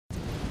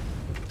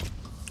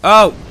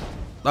Oh!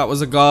 That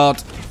was a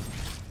god.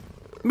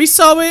 Me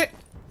sorry!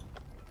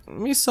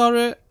 Me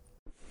sorry.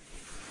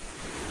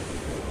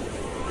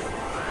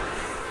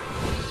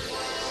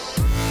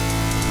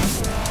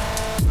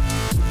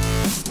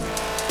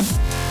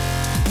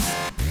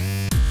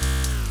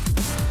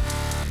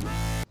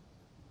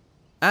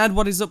 And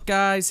what is up,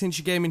 guys?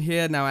 Hinchy Gaming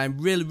here. Now I'm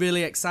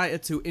really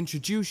excited to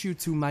introduce you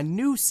to my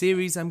new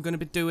series I'm going to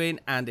be doing,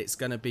 and it's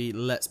going to be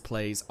Let's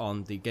Plays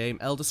on the game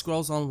Elder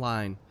Scrolls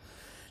Online.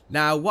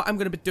 Now what I'm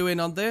going to be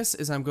doing on this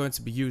is I'm going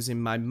to be using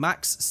my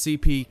max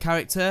CP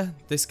character,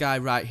 this guy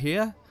right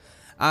here,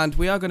 and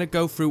we are going to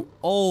go through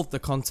all of the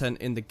content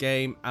in the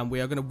game, and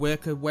we are going to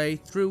work our way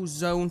through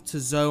zone to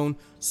zone,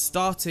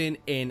 starting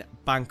in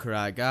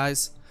Bangkorai,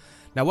 guys.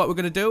 Now what we're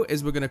going to do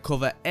is we're going to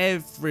cover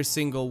every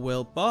single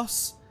world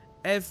boss,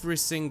 every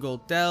single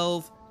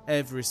delve,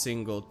 every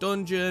single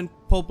dungeon,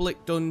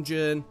 public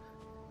dungeon,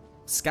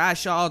 sky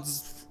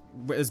shards.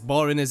 As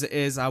boring as it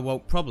is, I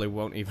probably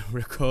won't even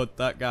record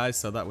that, guys,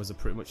 so that was a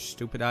pretty much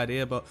stupid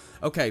idea, but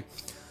okay.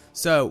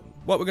 So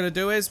what we're going to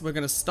do is we're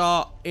going to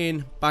start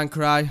in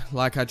Bangkorai,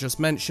 like I just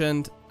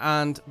mentioned,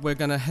 and we're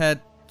going to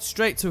head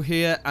straight to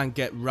here and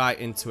get right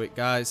into it,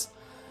 guys.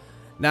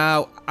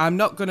 Now, I'm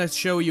not going to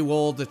show you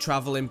all the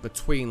traveling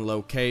between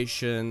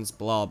locations,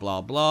 blah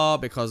blah blah,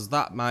 because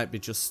that might be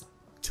just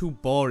too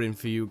boring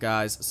for you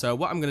guys. So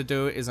what I'm going to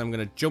do is I'm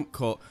going to jump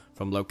cut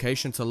from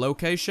location to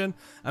location.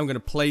 I'm going to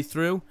play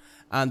through,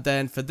 and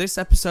then for this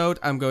episode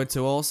I'm going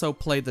to also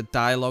play the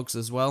dialogues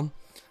as well.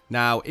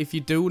 Now if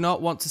you do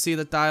not want to see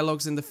the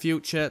dialogues in the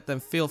future,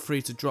 then feel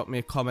free to drop me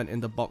a comment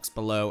in the box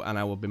below and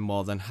I will be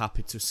more than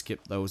happy to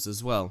skip those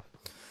as well.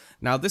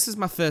 Now this is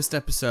my first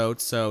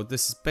episode, so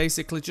this is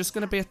basically just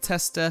going to be a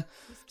tester.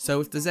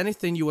 So if there's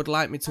anything you would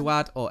like me to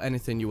add or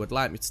anything you would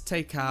like me to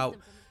take out,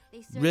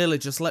 really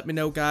just let me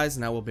know, guys,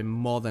 and I will be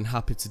more than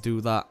happy to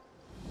do that.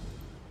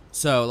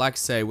 So like I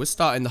say, we're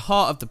starting the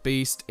Heart of the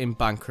Beast in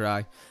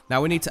Bangkorai.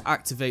 Now we need to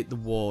activate the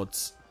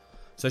wards.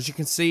 So as you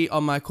can see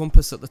on my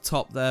compass at the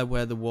top there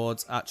where the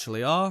wards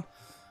actually are,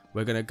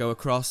 we're going to go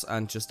across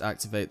and just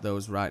activate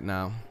those right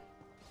now.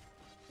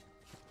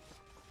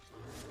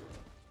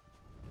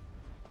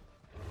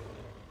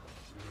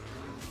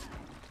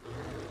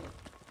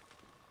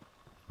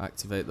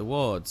 Activate the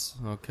wards.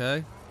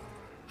 Okay.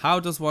 How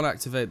does one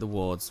activate the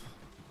wards?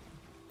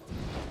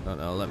 I don't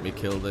know, let me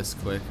kill this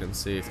quick and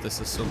see if this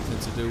has something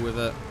to do with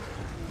it.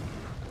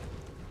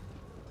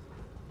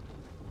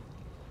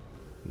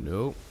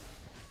 No.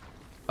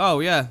 Oh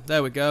yeah,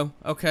 there we go.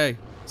 Okay,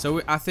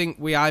 so I think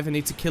we either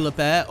need to kill a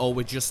bear or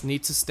we just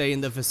need to stay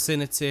in the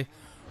vicinity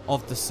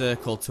of the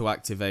circle to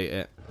activate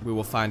it. We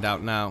will find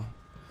out now.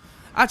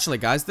 Actually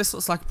guys, this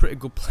looks like a pretty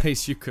good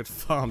place you could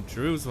farm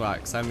Drew's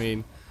wax. I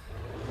mean,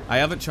 I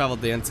haven't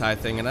travelled the entire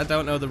thing and I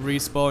don't know the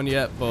respawn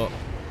yet, but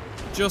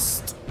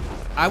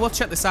I will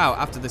check this out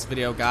after this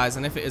video, guys,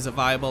 and if it is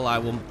viable, I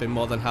will be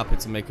more than happy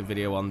to make a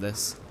video on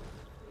this.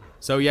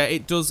 So yeah,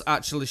 it does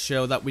actually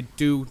show that we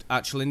do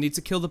actually need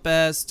to kill the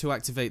bears to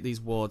activate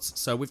these wards.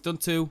 So we've done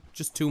two,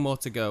 just two more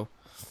to go.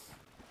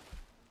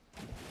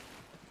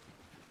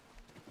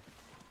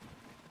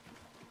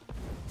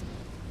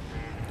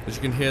 As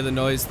you can hear the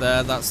noise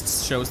there, that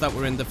shows that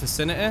we're in the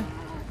vicinity.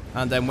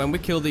 And then when we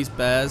kill these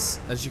bears,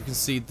 as you can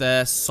see,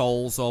 their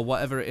souls or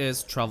whatever it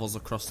is travels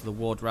across to the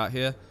ward right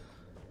here.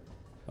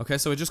 Okay,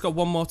 so we just got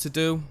one more to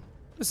do.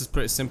 This is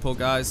pretty simple,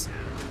 guys.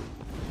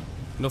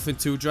 Nothing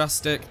too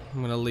drastic. I'm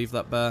going to leave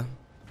that bear.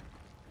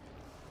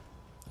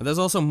 And there's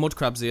also mud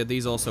crabs here.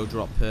 These also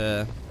drop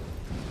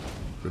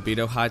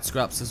rubido hide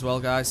scraps as well,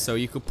 guys. So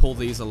you could pull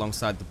these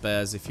alongside the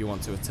bears if you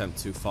want to attempt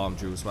to farm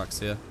Drew's wax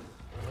here.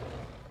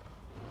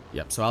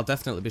 Yep, so I'll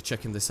definitely be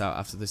checking this out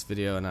after this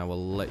video, and I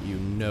will let you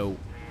know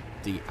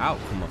the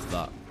outcome of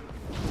that.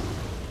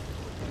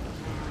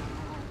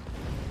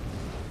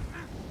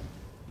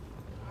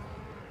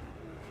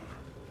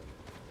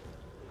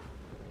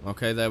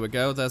 Okay, there we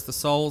go. There's the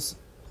souls.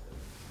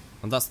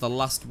 And that's the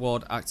last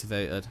ward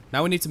activated.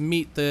 Now we need to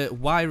meet the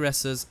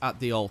Y-Ressers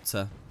at the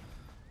altar.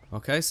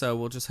 Okay, so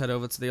we'll just head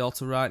over to the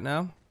altar right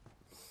now.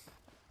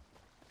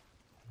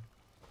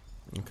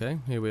 Okay,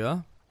 here we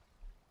are.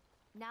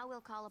 Now we'll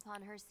call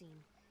upon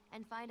Hircine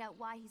and find out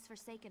why he's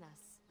forsaken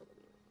us.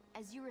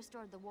 As you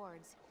restored the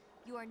wards,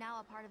 you are now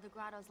a part of the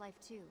grotto's life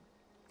too.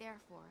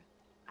 Therefore,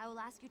 I will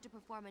ask you to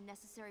perform a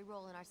necessary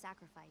role in our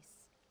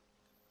sacrifice.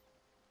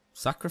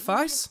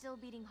 Sacrifice? Still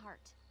beating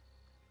heart.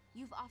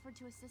 You've offered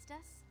to assist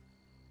us?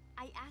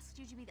 I asked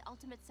you to be the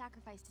ultimate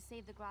sacrifice to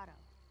save the grotto.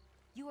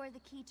 You are the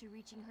key to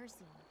reaching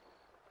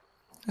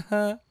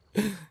Hircine.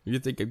 You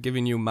think I'm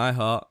giving you my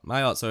heart?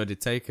 My heart's already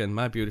taken.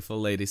 My beautiful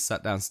lady's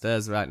sat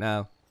downstairs right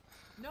now.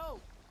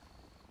 No!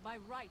 By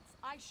rights,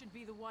 I should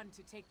be the one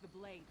to take the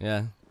blade.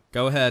 Yeah.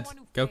 Go ahead.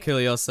 Go kill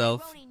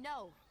yourself. Roni,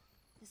 no.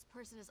 This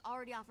person has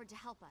already offered to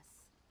help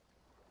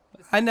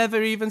us. I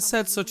never even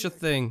said such a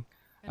thing.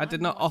 I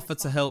did not offer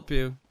to help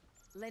you.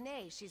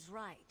 Lene, she's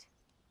right.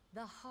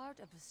 The heart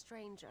of a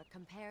stranger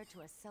compared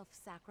to a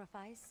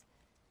self-sacrifice?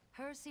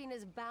 Hircine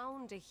is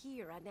bound to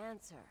hear an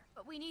answer.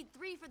 But we need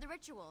 3 for the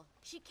ritual.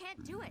 She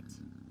can't do it.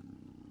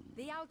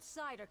 The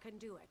outsider can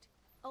do it.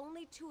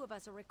 Only 2 of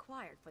us are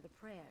required for the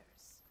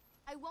prayers.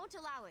 I won't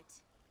allow it.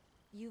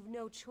 You've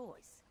no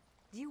choice.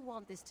 Do you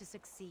want this to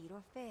succeed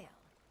or fail?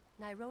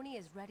 Nyroni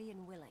is ready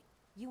and willing.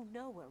 You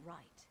know we're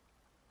right.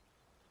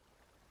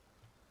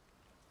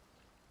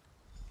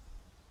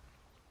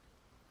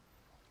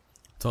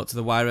 Talk to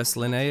the wireless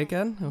I'd like Linnae to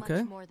again? much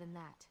Okay. more than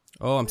that.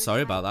 Oh, I'm We're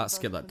sorry about tied to that. both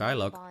Skip that the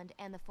familial dialogue. bond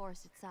and the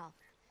forest itself.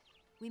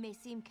 We may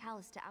seem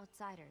callous to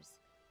outsiders,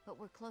 but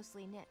we're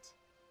closely knit.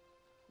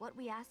 What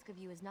we ask of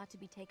you is not to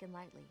be taken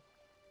lightly.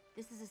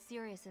 This is a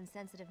serious and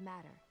sensitive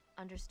matter.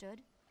 Understood?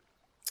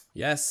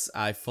 Yes,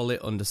 I fully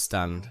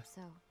understand.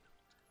 So,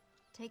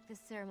 take this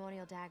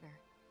ceremonial dagger.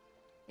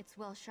 It's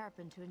well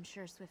sharpened to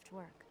ensure swift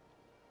work.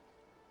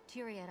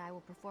 Tyria and I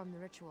will perform the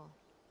ritual.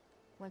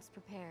 Once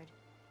prepared,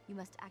 you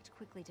must act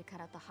quickly to cut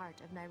out the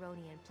heart of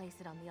Nyroni and place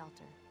it on the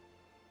altar.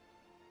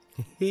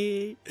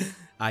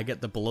 I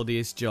get the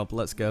bloodiest job.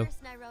 Let's go.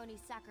 First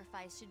Nyroni's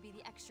sacrifice should be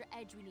the extra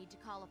edge we need to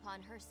call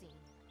upon her scene.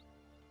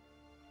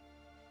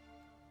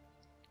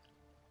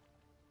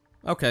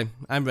 Okay,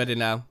 I'm ready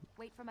now.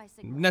 Wait for my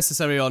signal.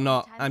 Necessary or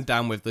not, Time I'm is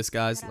down right. with this,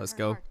 guys. Cut out Let's her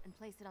go. heart and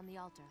place it on the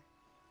altar.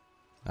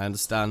 I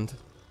understand.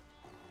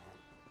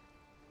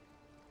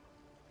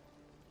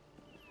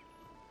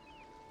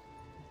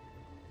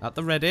 At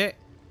the ready.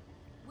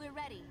 We're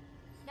ready.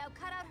 Now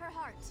cut out her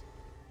heart.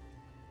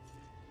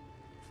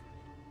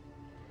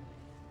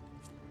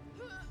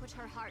 Put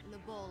her heart in the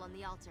bowl on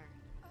the altar.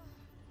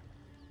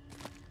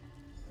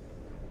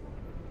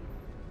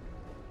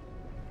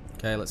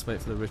 Okay, let's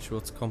wait for the ritual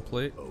to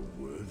complete.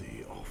 A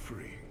worthy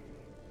offering.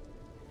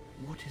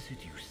 What is it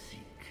you seek?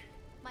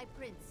 My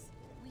prince,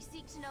 we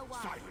seek to know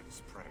why.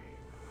 Silence, pray.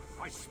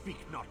 I speak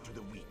not to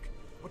the weak,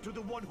 but to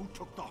the one who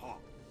took the harp.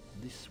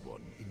 This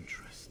one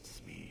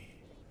interests me.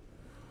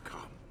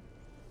 Come,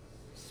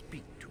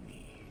 speak to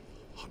me,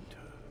 hunter.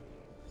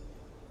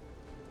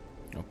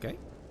 Okay.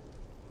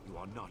 You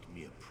are not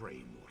mere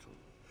prey, mortal.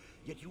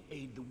 Yet you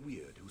aid the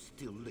weird who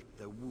still lick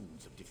their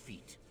wounds of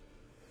defeat.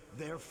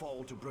 Their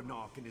fall to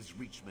Branark and his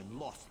reachmen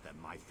lost them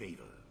my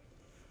favor.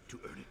 To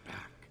earn it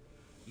back,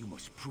 you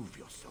must prove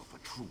yourself a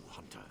true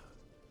hunter.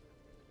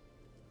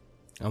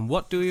 And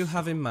what do you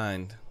have in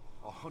mind?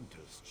 A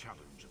hunter's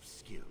challenge of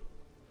skill.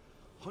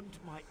 Hunt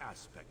my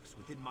aspects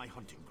within my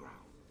hunting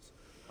grounds.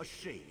 A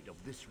shade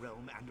of this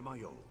realm and my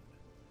own.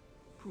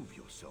 Prove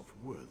yourself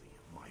worthy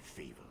of my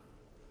favor.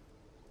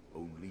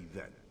 Only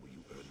then will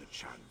you earn the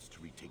chance to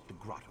retake the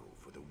grotto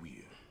for the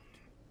weird.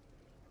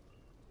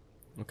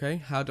 Okay,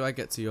 how do I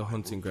get to your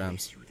hunting I will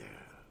grounds? place you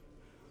there.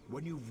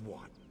 When you've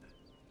won,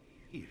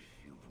 if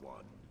you've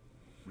won,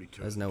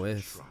 return There's no to the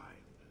if. shrine.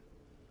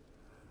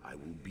 I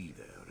will be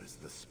there as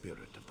the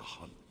spirit of the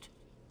hunt.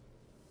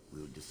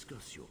 We'll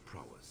discuss your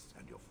prowess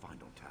and your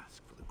final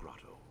task for the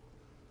grotto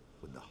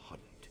when the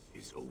hunt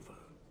is over.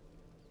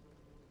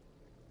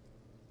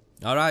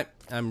 Alright,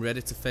 I'm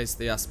ready to face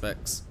the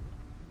aspects.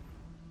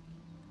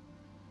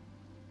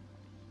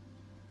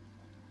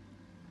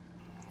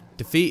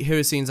 Defeat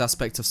Hirosine's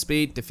aspect of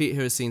speed, defeat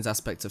Hirosine's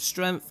aspect of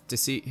strength,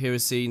 defeat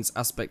Hirosine's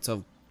aspect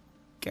of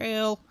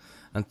gale,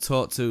 and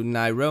talk to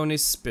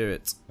Nyroni's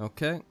spirit.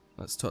 Okay,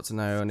 let's talk to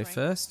Nyroni Strength,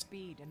 first.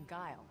 Speed and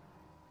guile.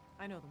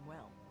 I know them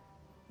well.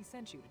 He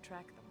sent you to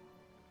track them.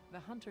 The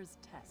hunter's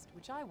test,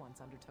 which I once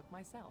undertook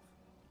myself.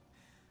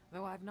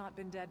 Though I've not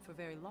been dead for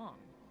very long,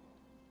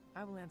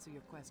 I will answer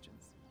your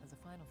questions as a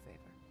final favor.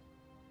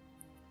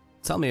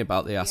 Tell me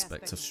about the The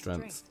aspect of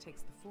strength.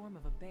 takes the form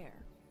of a bear.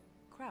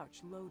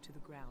 Crouch low to the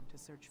ground to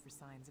search for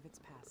signs of its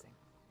passing.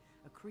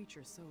 A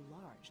creature so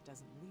large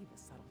doesn't leave a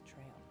subtle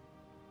trail.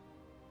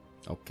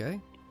 Okay,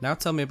 now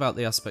tell me about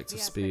the aspect The of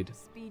aspect speed. of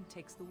speed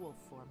takes the wolf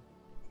form.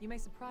 You may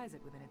surprise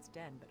it within its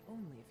den, but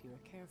only if you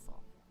are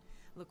careful.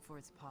 Look for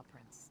its paw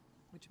prints,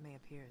 which may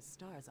appear as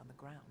stars on the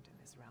ground in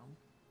this realm.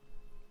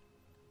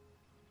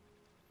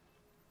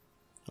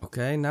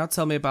 Okay, now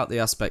tell me about the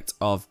aspect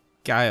of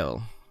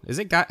guile. Is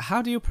it guile?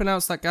 How do you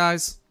pronounce that,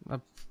 guys? I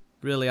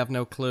really have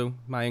no clue.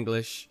 My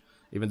English,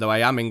 even though I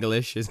am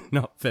English, is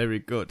not very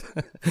good.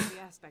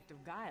 The aspect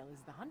of guile is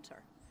the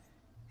hunter.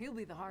 He'll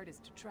be the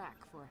hardest to track,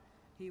 for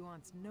he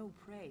wants no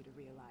prey to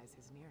realize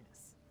his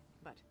nearness.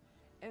 But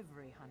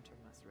every hunter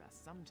must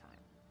rest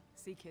sometime.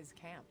 Seek his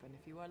camp, and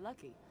if you are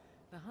lucky,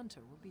 the hunter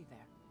will be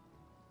there.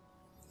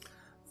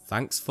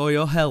 Thanks for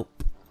your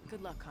help.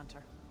 Good luck,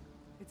 hunter.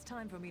 It's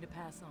time for me to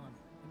pass on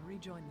and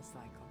rejoin the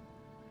cycle.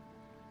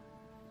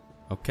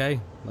 Okay,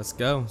 let's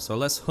go. So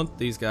let's hunt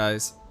these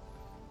guys.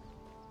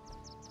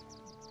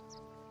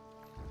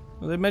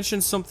 Well, they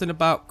mentioned something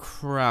about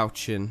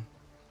crouching.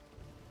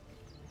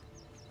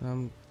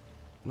 I'm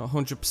not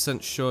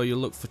 100% sure you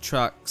look for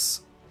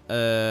tracks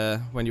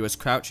when you was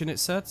crouching, it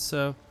said.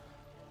 So,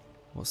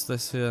 what's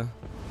this here?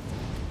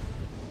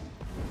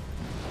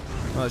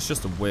 Oh, it's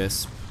just a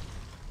wisp.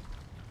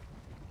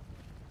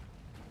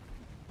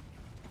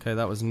 Okay,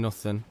 that was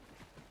nothing.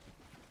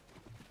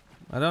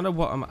 I don't know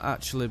what I'm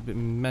actually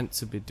meant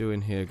to be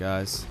doing here,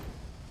 guys.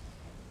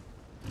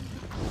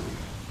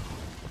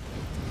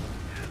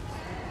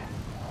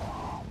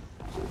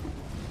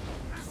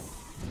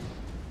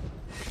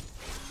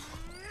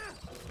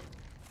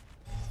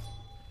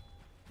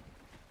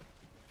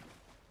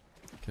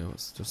 Okay,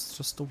 it's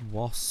just a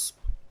wasp.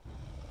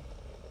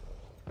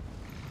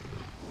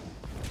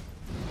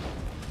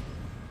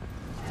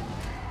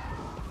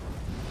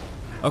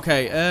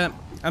 Okay,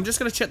 I'm just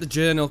gonna check the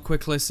journal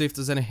quickly, see if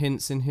there's any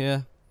hints in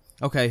here.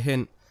 Okay,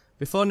 hint.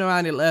 Before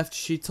Narani left,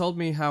 she told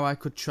me how I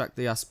could track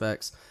the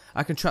aspects.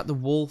 I can track the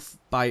wolf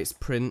by its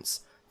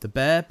prints, the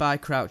bear by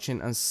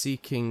crouching and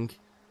seeking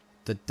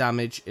the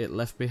damage it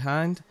left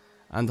behind,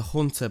 and the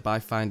hunter by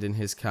finding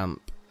his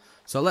camp.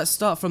 So let's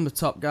start from the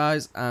top,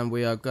 guys, and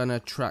we are gonna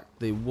track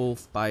the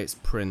wolf by its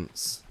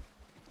prints.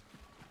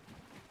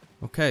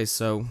 Okay,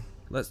 so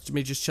let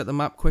me just check the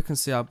map quick and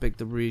see how big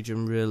the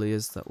region really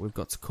is that we've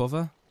got to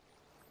cover.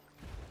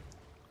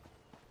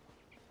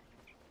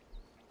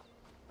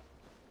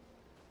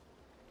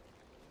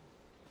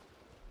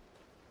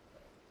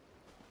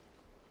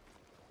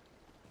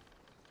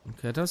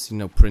 Okay, I don't see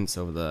no prints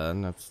over there,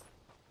 and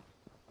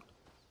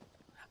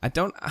I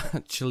don't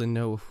actually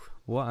know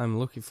what I'm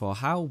looking for.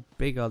 How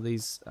big are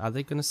these? Are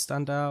they gonna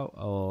stand out,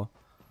 or?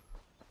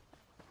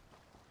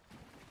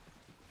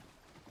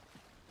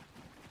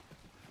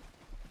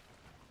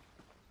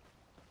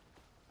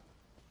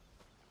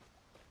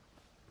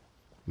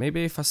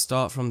 Maybe if I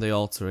start from the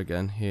altar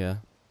again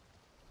here.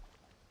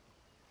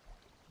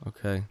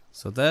 Okay,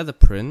 so they're the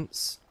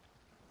prints.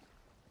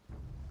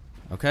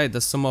 Okay,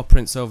 there's some more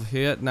prints over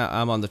here. Now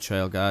I'm on the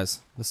trail, guys.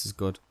 This is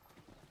good.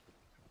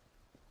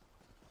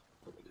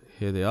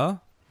 Here they are.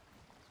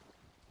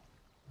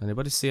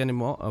 Anybody see any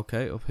more?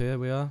 Okay, up here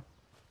we are.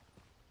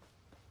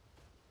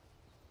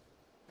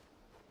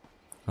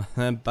 And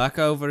then back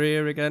over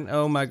here again.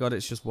 Oh my god,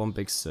 it's just one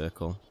big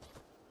circle.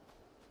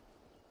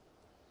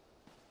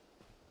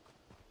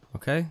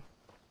 Okay.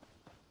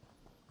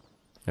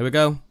 Here we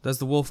go. There's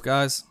the wolf,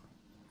 guys.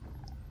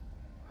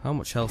 How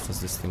much health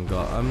has this thing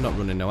got? I'm not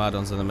running no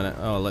add-ons in a minute.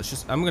 Oh, let's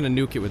just... I'm going to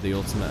nuke it with the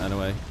ultimate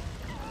anyway.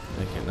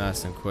 Make it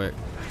nice and quick.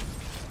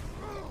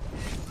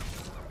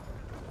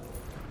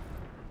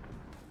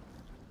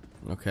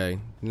 Okay.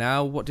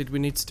 Now, what did we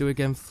need to do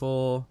again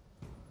for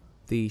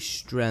the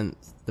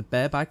strength? The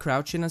bear by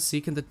crouching and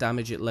seeking the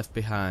damage it left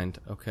behind.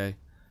 Okay.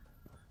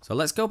 So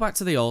let's go back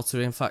to the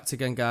altar, in fact,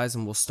 again, guys,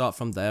 and we'll start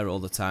from there all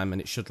the time, and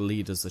it should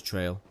lead us the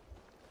trail.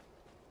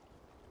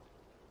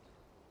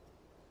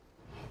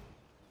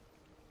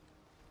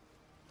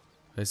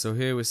 Okay, so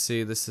here we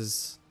see this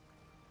is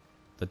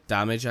the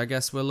damage, I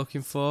guess, we're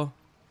looking for.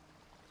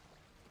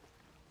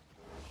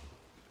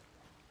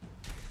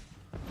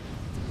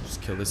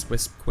 Just kill this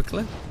wisp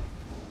quickly.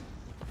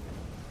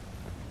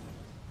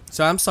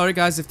 So I'm sorry,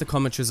 guys, if the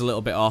commentary's a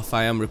little bit off.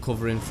 I am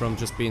recovering from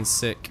just being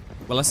sick.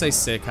 Well, I say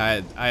sick,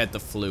 I had the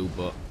flu,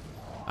 but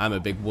I'm a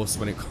big wuss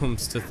when it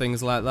comes to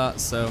things like that,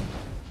 so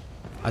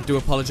I do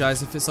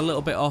apologise if it's a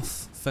little bit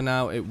off. For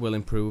now, it will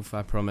improve,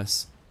 I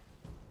promise.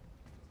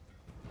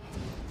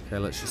 Okay,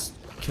 let's just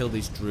kill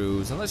these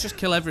druids, and let's just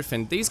kill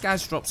everything. These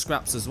guys drop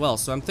scraps as well,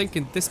 so I'm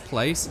thinking this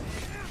place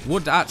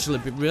would actually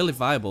be really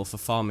viable for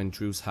farming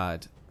druid's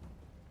hide.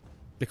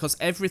 Because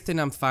everything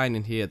I'm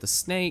finding here, the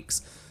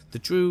snakes, the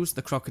druids,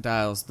 the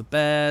crocodiles, the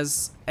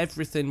bears,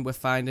 everything we're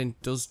finding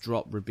does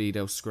drop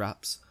rubido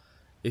scraps.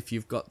 If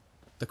you've got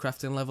the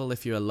crafting level,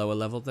 if you're a lower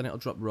level, then it'll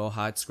drop raw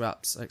hide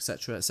scraps,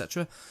 etc,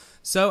 etc.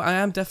 So I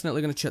am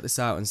definitely going to check this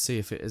out and see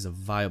if it is a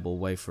viable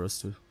way for us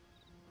to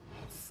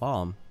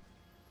farm.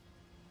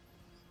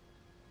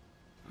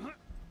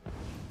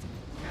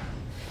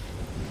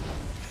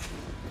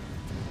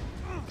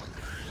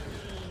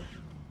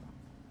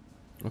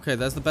 Okay,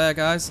 there's the bear,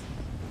 guys.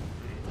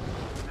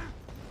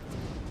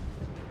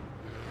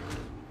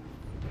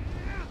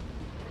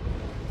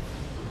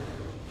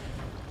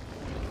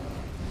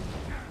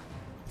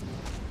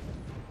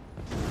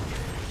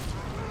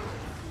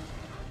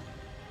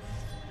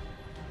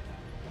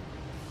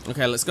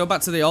 Okay, let's go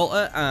back to the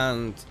altar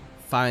and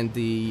find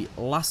the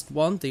last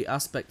one, the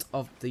aspect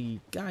of the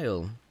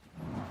guile.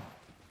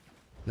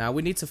 Now,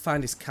 we need to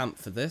find his camp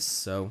for this,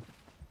 so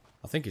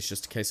I think it's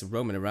just a case of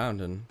roaming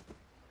around and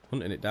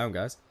hunting it down,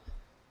 guys.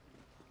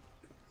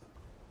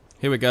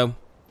 Here we go.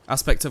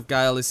 Aspect of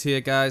guile is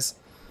here, guys.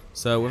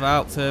 So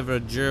without further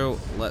ado,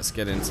 let's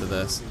get into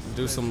this.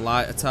 Do some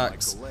light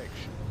attacks.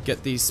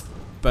 Get these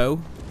bow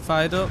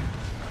fired up.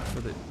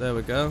 There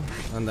we go.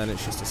 And then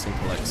it's just a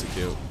simple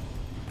execute.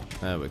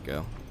 There we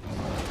go.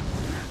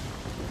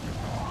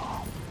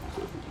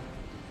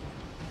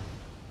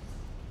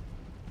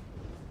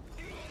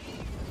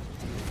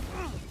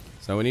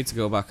 So we need to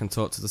go back and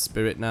talk to the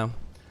spirit now.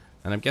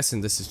 And I'm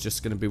guessing this is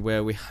just going to be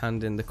where we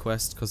hand in the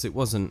quest, because it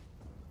wasn't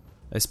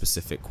a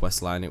specific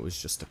quest line, it was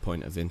just a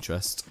point of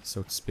interest,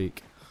 so to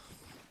speak.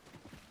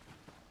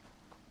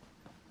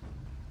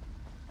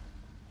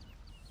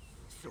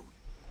 So,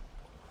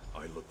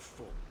 I look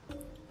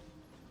forward.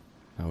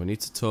 Now we need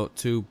to talk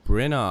to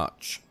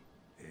Brynarch.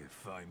 A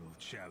final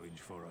challenge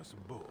for us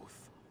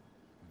both.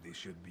 This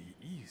should be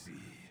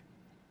easy.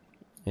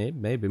 It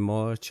may be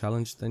more a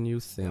challenge than you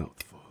think.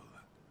 Doubtful.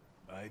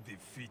 I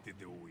defeated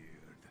the weird.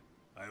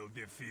 I'll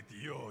defeat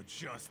you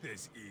just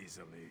as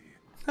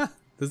easily.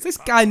 Does this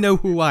guy know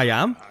who I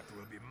am? That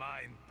will be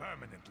mine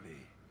permanently.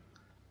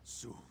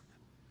 Soon,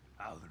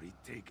 I'll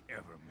retake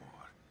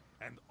Evermore,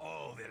 and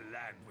all the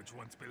land which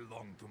once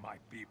belonged to my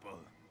people.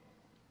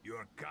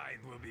 Your kind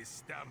will be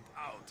stamped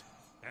out,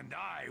 and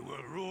I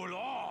will rule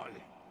all!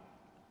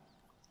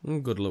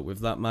 Good luck with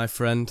that, my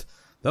friend.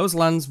 Those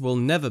lands will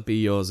never be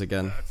yours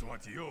again. That's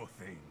what you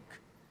think.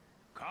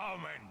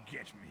 Come and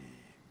get me.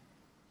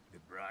 The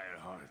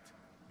Briarheart,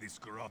 this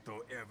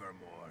Grotto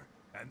Evermore,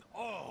 and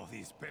all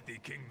these petty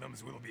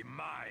kingdoms will be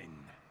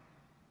mine.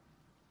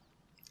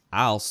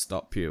 I'll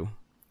stop you.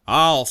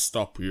 I'll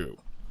stop you.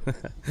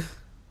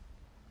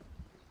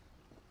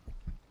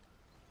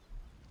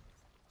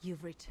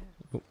 You've returned.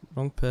 Oh,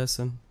 wrong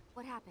person.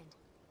 What happened?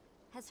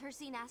 Has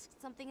Hirsine asked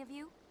something of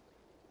you?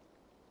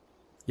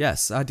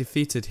 Yes, I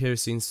defeated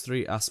Hircine's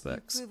 3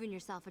 aspects. You've proven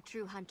yourself a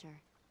true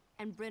hunter.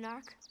 And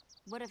Brynark?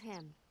 What of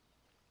him?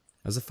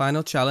 As a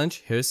final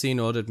challenge,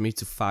 Hircine ordered me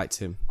to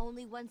fight him.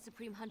 Only one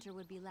supreme hunter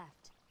would be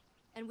left.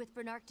 And with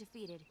Brynark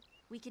defeated,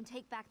 we can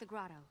take back the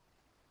grotto.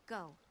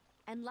 Go,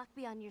 and luck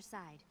be on your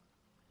side.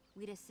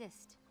 We'd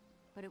assist,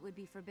 but it would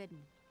be forbidden.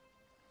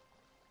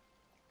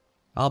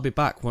 I'll be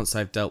back once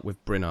I've dealt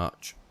with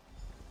Brynark.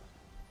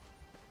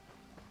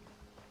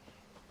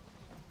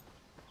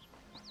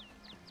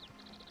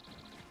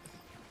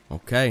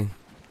 Okay,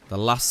 the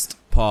last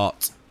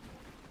part.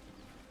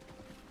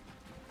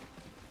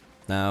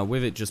 Now,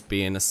 with it just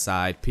being a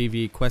side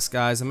PvE quest,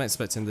 guys, I'm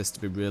expecting this to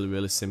be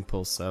really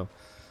simple, so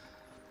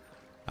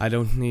I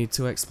don't need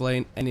to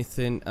explain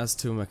anything as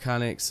to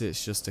mechanics.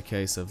 It's just a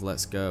case of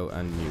let's go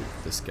and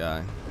nuke this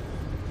guy.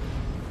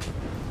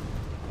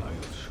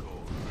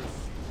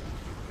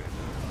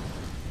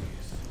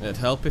 It'd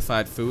help if I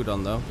had food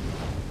on, though.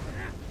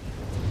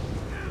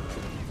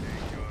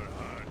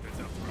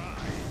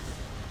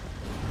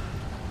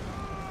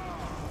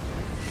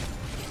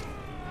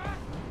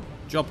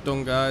 Job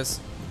done, guys.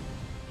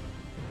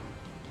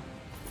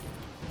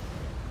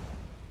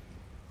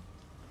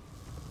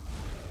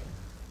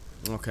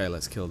 Okay,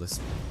 let's kill this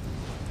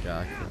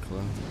guy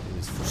quickly.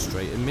 He's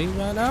frustrating me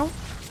right now.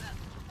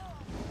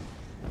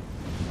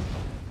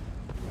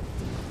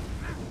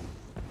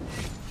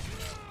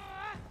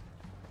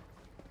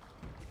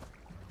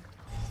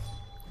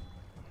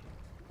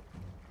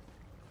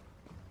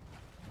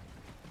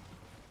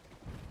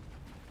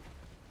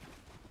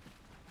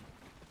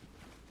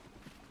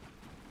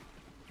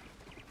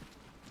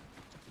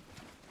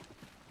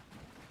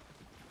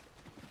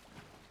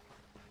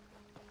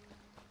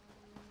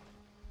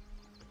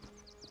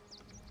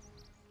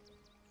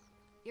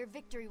 Your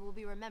victory will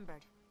be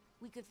remembered.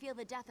 We could feel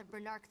the death of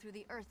Brynark through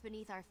the earth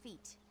beneath our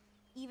feet.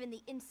 Even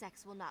the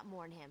insects will not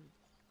mourn him.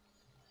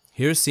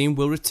 Hircine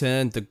will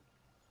return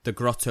the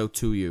grotto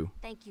to you.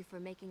 Thank you for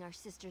making our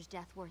sister's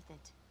death worth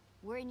it.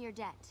 We're in your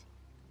debt.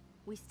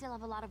 We still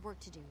have a lot of work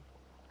to do.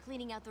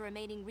 Cleaning out the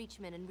remaining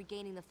Reachmen and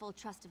regaining the full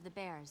trust of the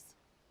bears.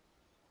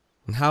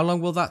 And how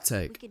long will that We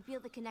take? can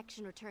feel the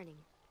connection returning,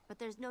 but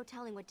there's no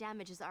telling what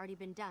damage has already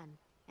been done,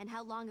 and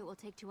how long it will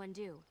take to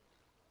undo.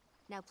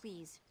 Now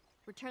please,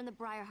 return the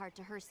Briarheart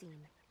to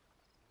Hirsine.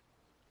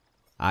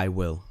 I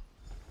will.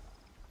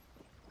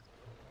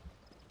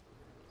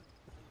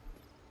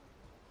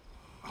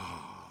 The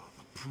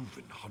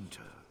proven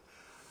hunter.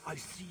 I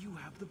see you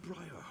have the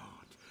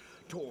Briarheart,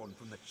 torn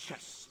from the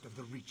chest of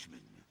the Reachmen.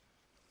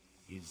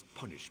 His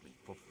punishment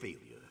for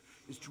failure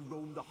is to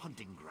roam the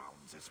hunting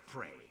grounds as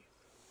prey.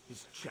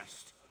 His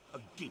chest, a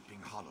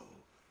gaping hollow,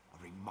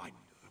 a reminder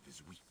of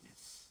his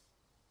weakness.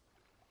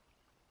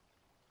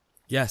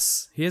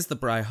 Yes, here's the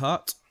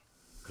Briarheart.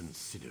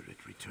 Consider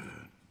it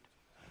returned.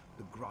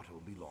 The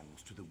grotto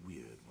belongs to the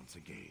weird once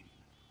again.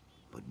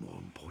 But more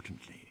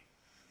importantly,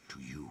 to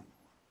you.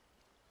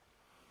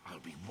 I'll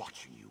be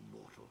watching you,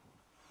 mortal.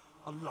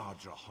 A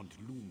larger hunt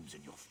looms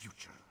in your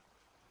future.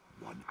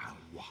 One I'll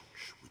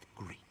watch with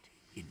great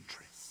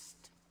interest.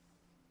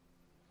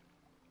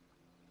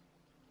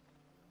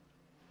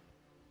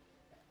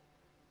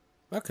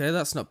 Okay,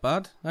 that's not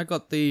bad. I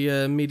got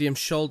the medium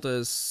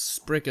shoulders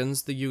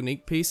Spriggans, the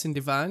unique piece in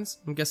Divines.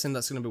 I'm guessing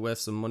that's going to be worth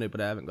some money, but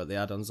I haven't got the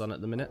add-ons on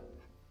at the minute.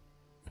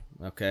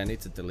 Okay, I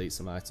need to delete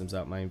some items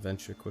out my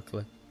inventory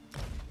quickly.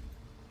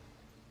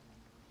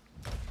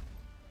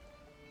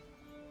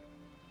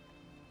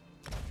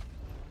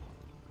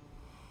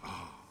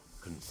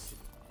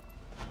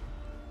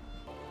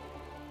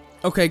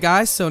 Okay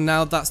guys, so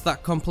now that's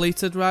that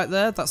completed right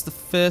there. That's the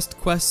first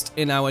quest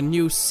in our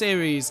new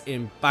series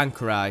in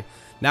Bangkorai.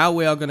 Now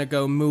we are going to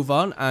go move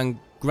on and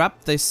grab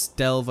this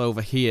delve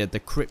over here, the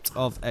Crypt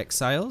of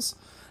Exiles.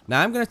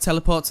 Now I'm going to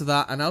teleport to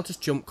that and I'll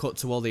just jump cut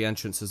to all the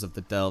entrances of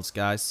the delves,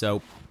 guys.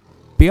 So,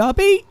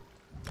 BRB!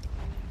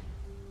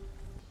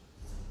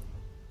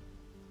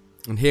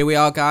 And here we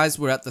are, guys.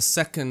 We're at the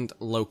second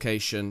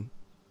location.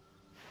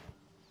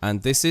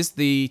 And this is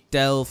the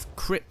delve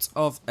Crypt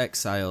of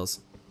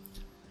Exiles.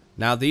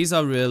 Now these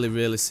are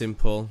really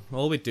simple.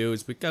 All we do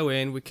is we go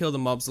in, we kill the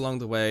mobs along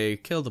the way,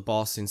 kill the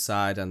boss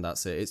inside, and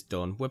that's it, it's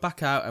done. We're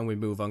back out and we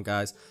move on,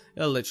 guys.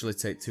 It'll literally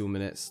take 2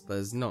 minutes.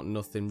 There's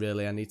nothing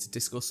really I need to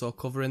discuss or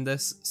cover in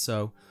this,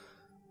 so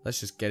Let's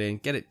just get in,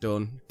 get it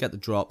done, get the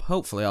drop.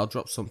 Hopefully I'll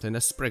drop something.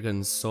 A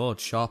Spriggan's sword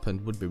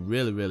sharpened would be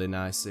really, really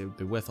nice. It would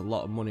be worth a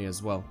lot of money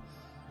as well.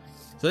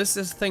 So this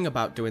is the thing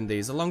about doing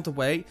these. Along the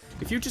way,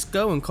 if you just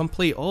go and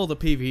complete all the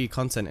PvE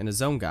content in a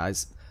zone,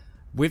 guys,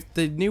 with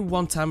the new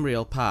 1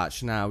 Tamriel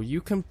patch now,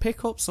 you can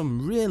pick up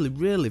some really,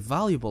 really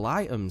valuable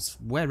items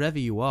wherever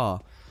you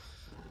are.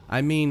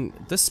 I mean,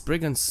 the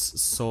Spriggan's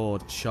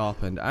sword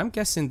sharpened, I'm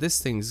guessing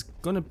this thing's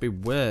gonna be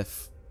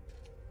worth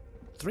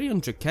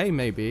 300k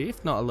maybe,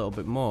 if not a little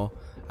bit more.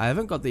 I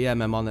haven't got the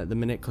MM on at the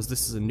minute because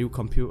this is a new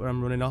computer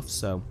I'm running off,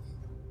 so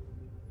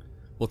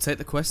we'll take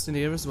the quest in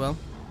here as well.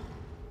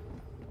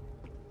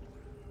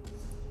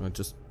 I'll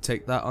just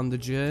take that on the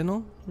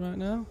journal right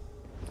now.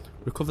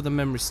 Recover the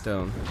memory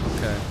stone.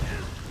 Okay.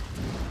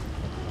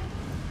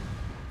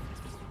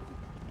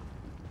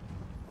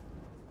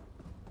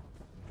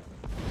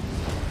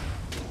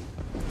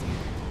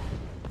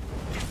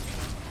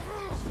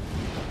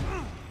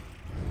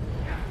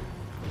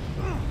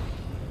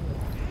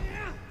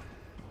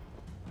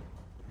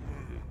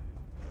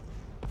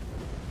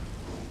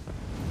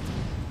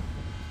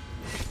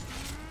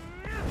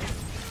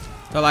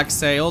 But like I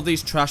say, all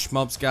these trash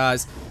mobs,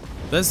 guys,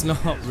 there's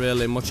not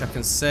really much I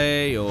can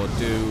say or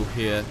do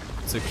here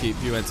to keep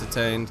you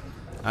entertained.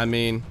 I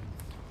mean,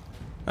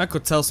 I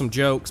could tell some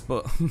jokes,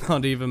 but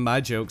not even my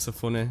jokes are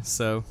funny,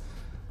 so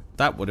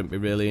that wouldn't be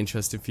really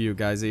interesting for you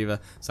guys either.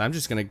 So I'm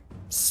just gonna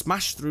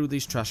smash through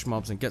these trash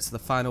mobs and get to the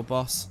final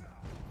boss.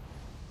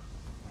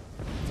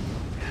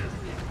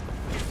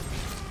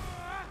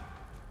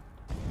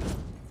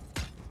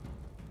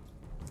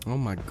 Oh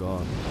my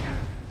god.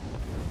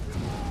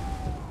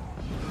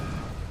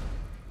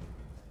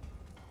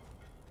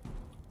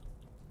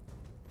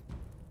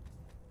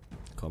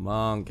 Come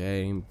on,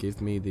 game. Give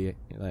me the...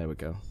 There we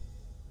go.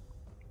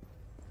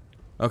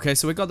 Okay,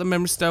 so we got the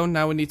memory stone.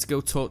 Now we need to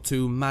go talk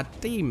to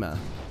Madima.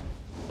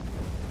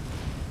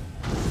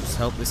 Just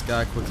help this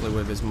guy quickly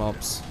with his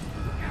mobs.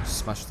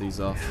 Smash these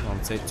off. I'll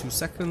take 2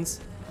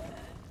 seconds.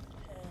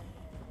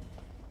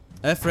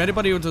 For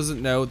anybody who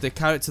doesn't know, the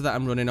character that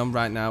I'm running on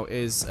right now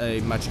is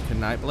a Magicka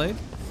Nightblade.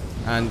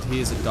 And he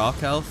is a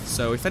Dark Elf,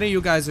 so if any of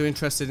you guys are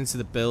interested into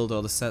the build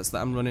or the sets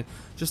that I'm running,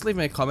 just leave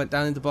me a comment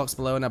down in the box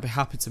below and I'll be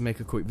happy to make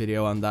a quick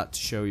video on that to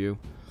show you.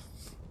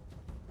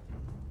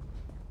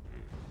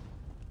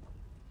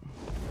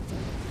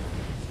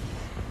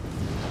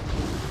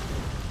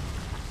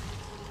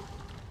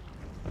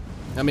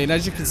 I mean,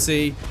 as you can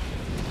see,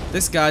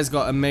 this guy's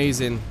got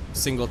amazing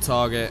single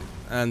target,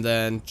 and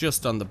then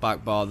just on the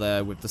back bar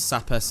there with the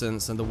Sap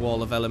Essence and the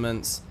Wall of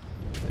Elements,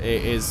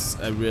 it is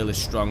a really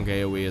strong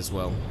AoE as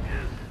well.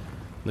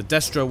 The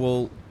Destro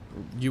Wool,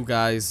 you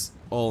guys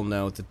all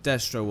know, the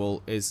Destro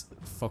Wool is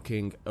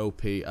fucking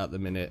OP at the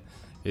minute.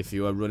 If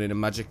you are running a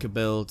Magicka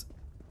build,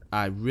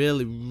 I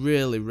really,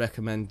 really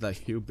recommend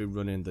that you be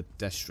running the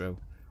Destro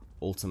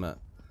Ultimate,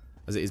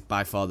 as it is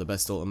by far the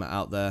best ultimate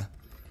out there.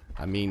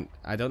 I mean,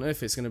 I don't know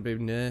if it's going to be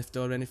nerfed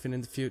or anything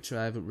in the future.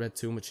 I haven't read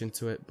too much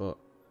into it, but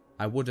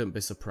I wouldn't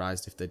be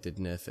surprised if they did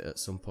nerf it at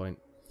some point.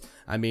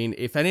 I mean,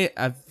 if any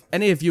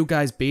of you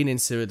guys been in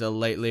Cyrodiil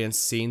lately and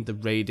seen the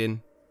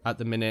raiding at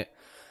the minute,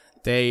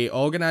 the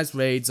organized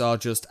raids are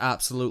just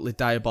absolutely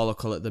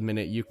diabolical at the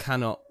minute. You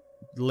cannot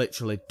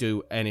literally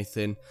do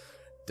anything.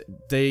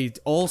 They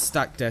all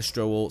stack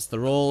Destro ults.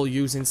 They're all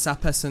using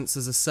Sap Essence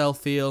as a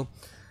self-heal.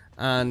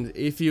 And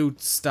if you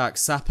stack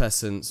Sap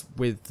Essence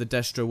with the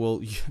Destro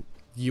ult,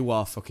 you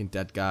are fucking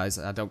dead, guys.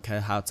 I don't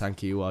care how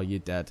tanky you are, you're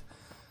dead.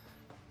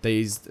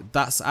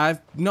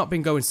 I've not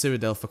been going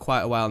Cyrodiil for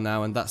quite a while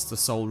now, and that's the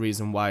sole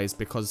reason why, is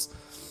because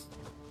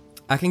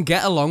I can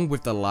get along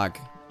with the lag.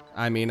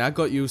 I mean, I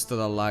got used to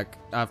the lag.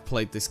 I've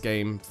played this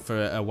game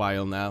for a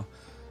while now,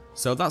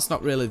 so that's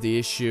not really the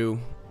issue.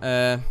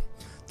 The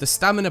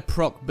stamina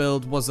proc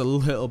build was a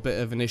little bit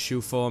of an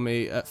issue for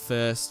me at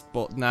first,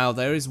 but now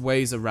there is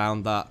ways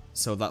around that,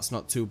 so that's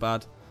not too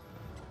bad.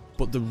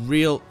 But the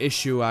real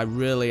issue I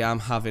really am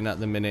having at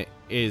the minute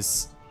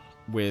is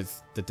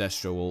with the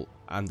Destro ult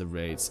and the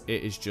raids.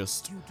 It is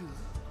just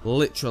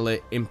literally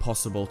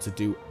impossible to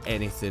do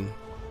anything.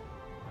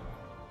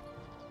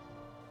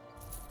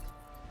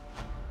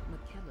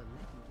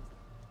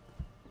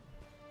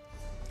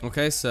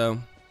 Okay, so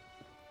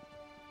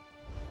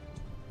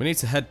we need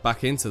to head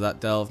back into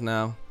that delve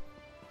now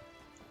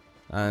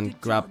and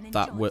grab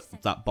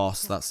that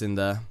boss that's in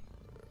there.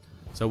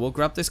 So we'll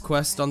grab this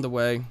quest on the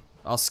way.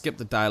 I'll skip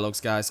the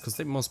dialogues, guys, because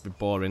they must be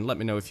boring. Let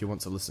me know if you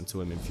want to listen to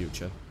them in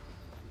future.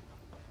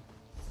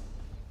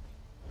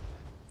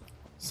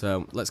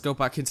 So let's go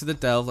back into the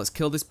delve. Let's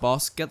kill this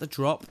boss, get the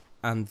drop,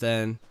 and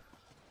then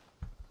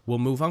we'll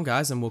move on,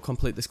 guys, and we'll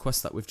complete this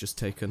quest that we've just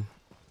taken.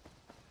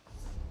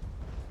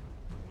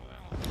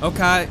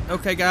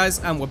 Okay, guys,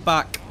 and we're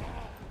back.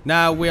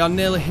 Now, we are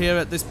nearly here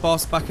at this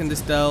boss, back in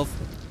this delve.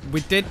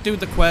 We did do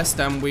the quest,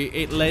 and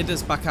it led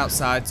us back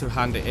outside to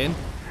hand it in.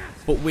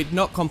 But we'd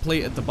not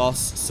completed the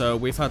boss, so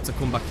we've had to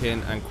come back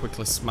in and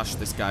quickly smash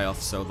this guy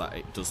off so that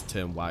it does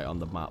turn white on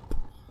the map.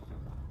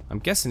 I'm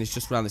guessing he's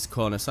just around this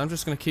corner, so I'm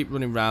just going to keep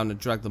running around and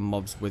drag the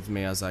mobs with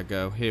me as I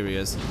go. Here he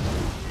is.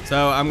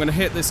 So I'm going to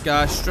hit this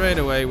guy straight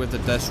away with the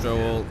Destro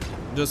ult.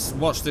 Just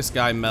watch this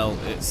guy melt.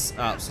 It's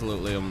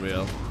absolutely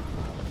unreal.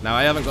 Now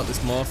I haven't got this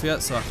morph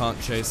yet, so I can't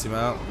chase him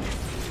out.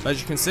 But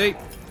as you can see,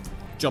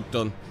 job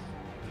done.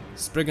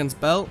 Spriggan's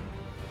belt,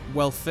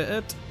 well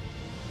fitted.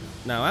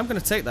 Now I'm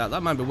going to take that.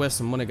 That might be worth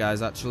some money,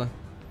 guys, actually.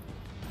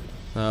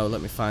 Oh,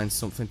 let me find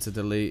something to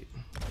delete.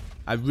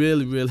 I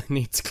really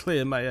need to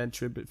clear my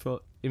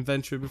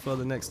inventory before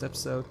the next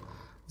episode.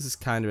 This is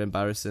kind of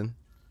embarrassing,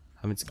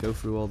 having to go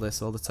through all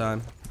this all the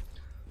time.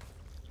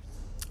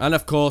 And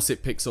of course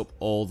it picks up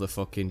all the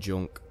fucking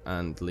junk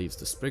and leaves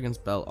the Spriggan's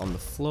belt on the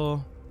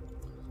floor.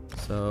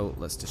 So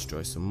let's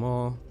destroy some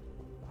more.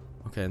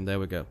 Okay, and there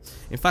we go.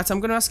 In fact,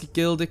 I'm going to ask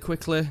Gildy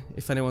quickly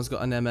if anyone's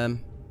got an MM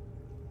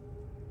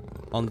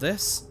on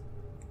this.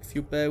 If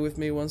you bear with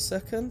me 1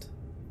 second.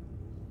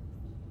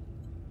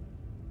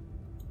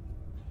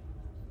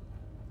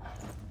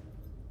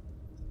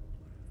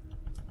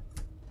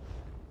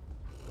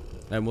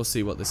 And we'll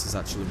see what this is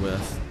actually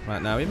worth.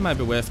 Right now, it might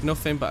be worth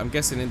nothing, but I'm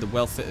guessing in the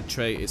well-fitted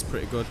trait, it's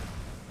pretty good.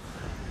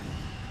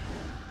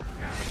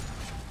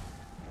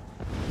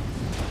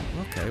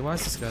 Okay, why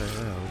is this guy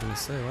there? I was going to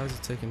say, why is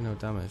he taking no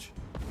damage?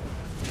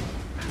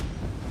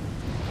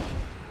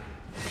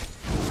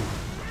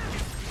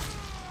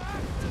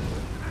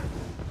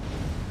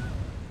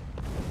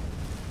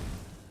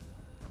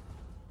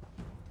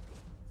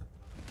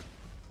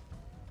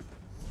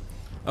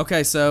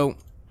 Okay, so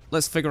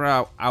let's figure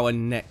out our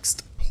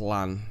next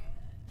plan.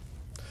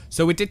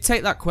 So we did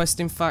take that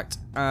quest, in fact,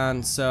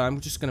 and so I'm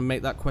just going to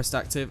make that quest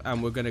active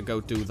and we're going to go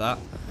do that.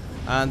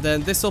 And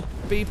then this will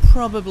be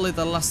probably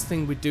the last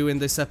thing we do in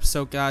this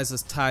episode, guys,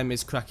 as time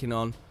is cracking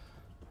on.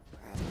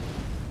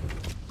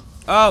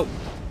 Oh,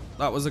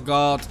 that was a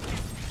guard.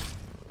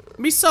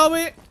 Me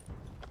sorry.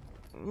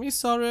 Me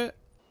sorry.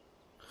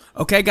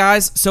 Okay,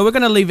 guys, so we're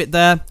going to leave it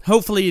there.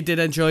 Hopefully you did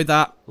enjoy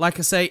that. Like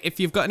I say, if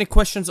you've got any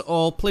questions at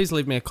all, please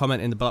leave me a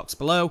comment in the box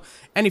below.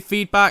 Any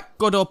feedback,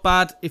 good or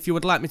bad, if you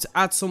would like me to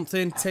add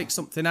something, take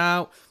something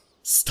out,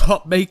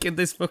 stop making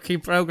this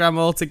fucking program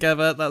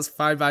altogether, that's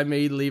fine by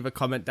me. Leave a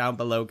comment down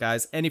below,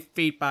 guys. Any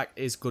feedback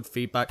is good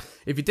feedback.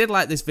 If you did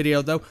like this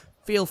video, though,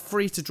 feel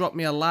free to drop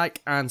me a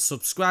like and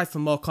subscribe for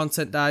more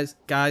content,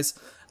 guys.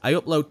 I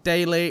upload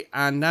daily,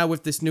 and now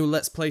with this new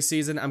Let's Play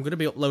season, I'm going to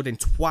be uploading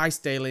twice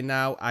daily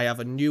now. I have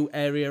a new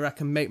area I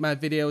can make my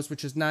videos,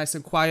 which is nice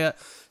and quiet,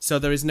 so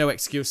there is no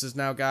excuses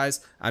now, guys.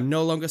 I'm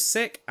no longer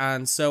sick,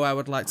 and so I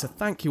would like to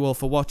thank you all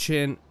for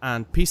watching,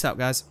 and peace out,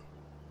 guys.